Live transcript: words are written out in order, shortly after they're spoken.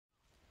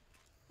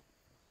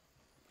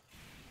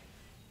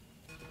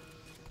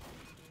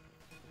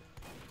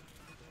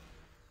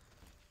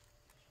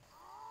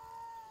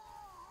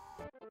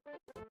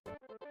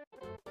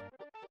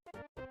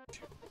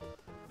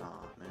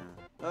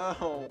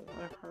Oh,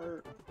 that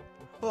hurt.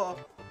 Oh,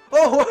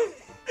 oh!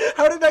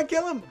 How did I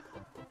kill him?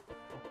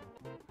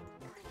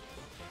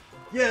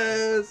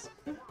 Yes!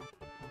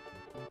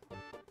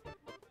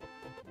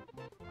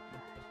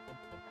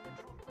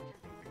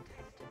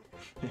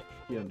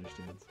 He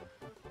understands.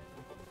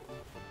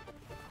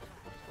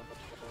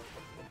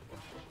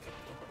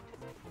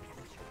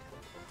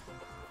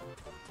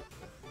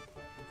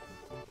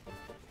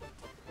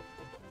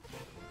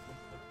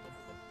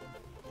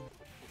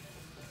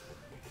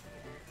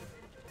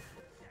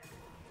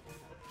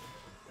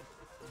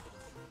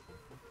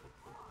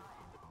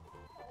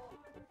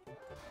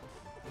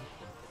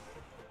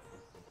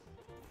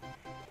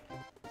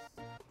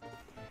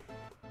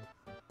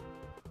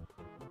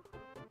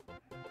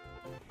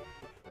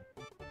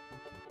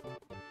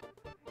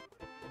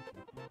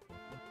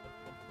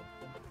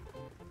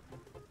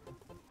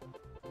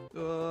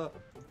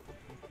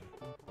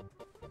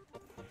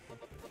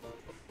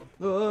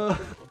 Uh,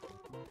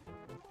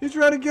 he's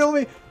trying to kill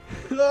me.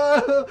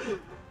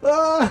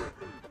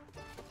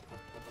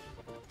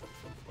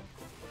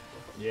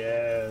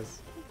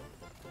 Yes.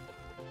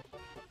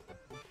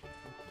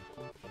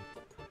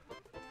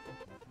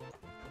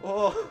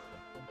 Oh,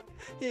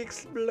 he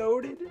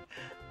exploded.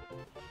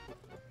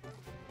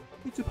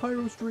 It's a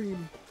pyro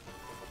stream.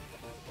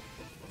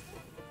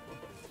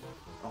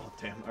 Oh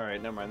damn! All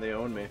right, never mind. They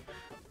own me.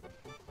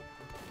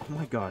 Oh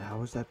my god,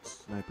 how is that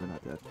sniper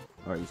not dead?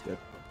 Alright, he's dead.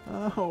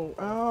 Ow!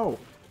 Ow!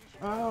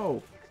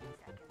 Ow!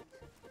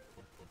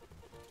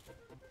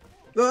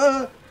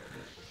 Ah!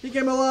 He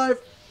came alive!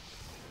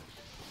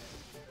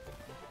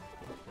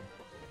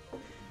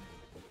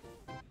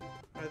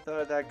 I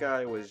thought that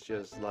guy was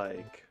just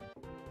like...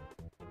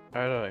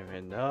 I don't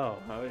even know.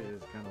 I was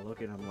just kind of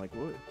looking at him like,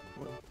 what?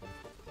 What?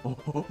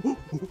 Oh.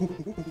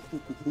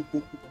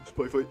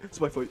 Spy fight!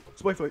 Spy fight!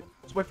 Spy fight!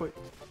 Spy fight!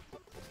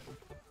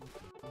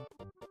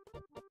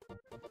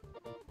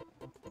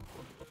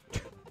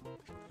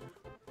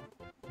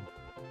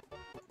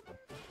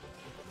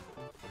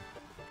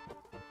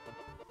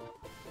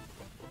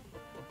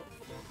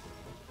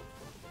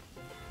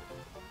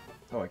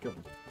 Oh, I killed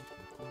him.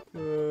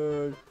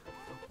 Good.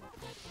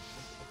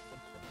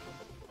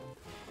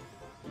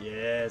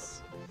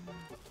 Yes.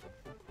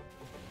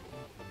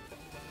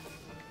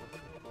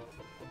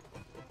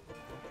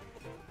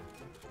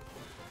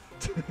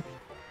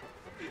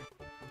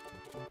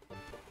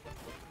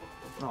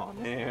 Oh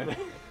man.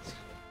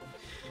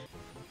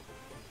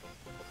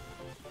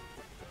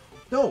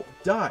 No,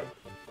 die.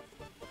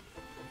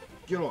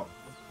 Get off.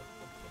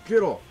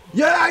 Get off.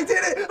 Yeah, I did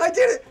it. I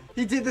did it.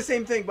 He did the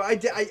same thing, but I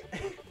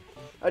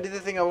did the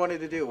thing I wanted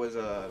to do was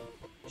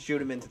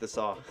shoot him into the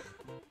saw.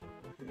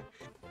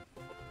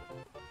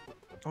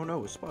 Oh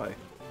no, a spy.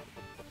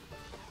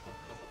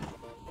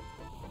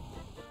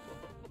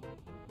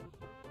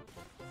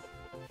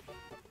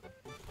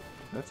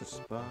 That's a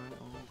spy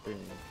on thing.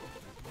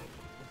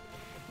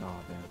 Oh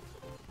man.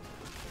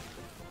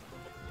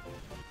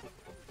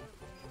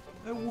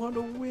 I want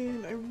to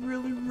win. I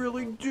really,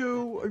 really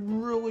do. I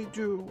really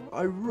do.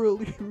 I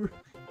really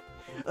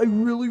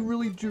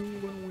do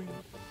want to win.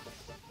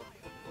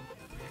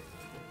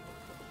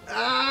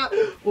 Ah!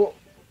 Well,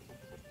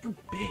 you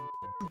bitch.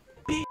 You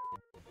bitch.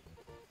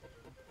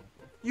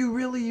 You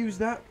really use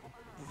that?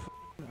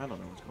 I don't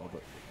know what it's called,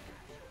 but...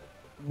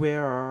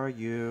 Where are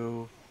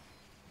you?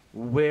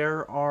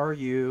 Where are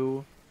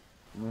you?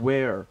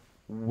 Where?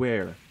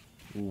 Where?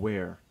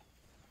 Where?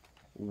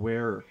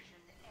 Where?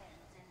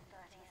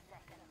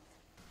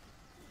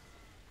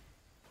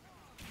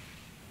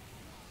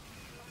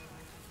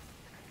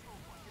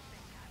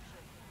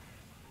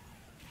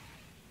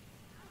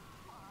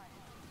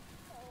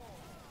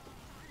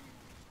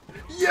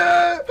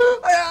 Yeah!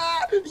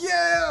 Ah!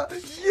 Yeah!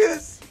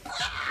 Yes!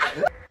 Ah!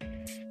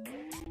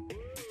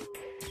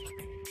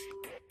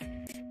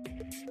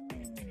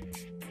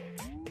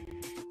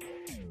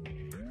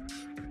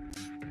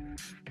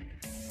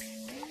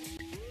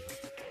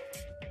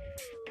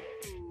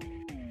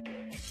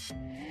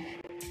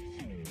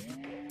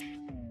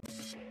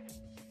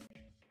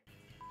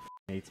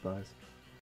 Hate spies.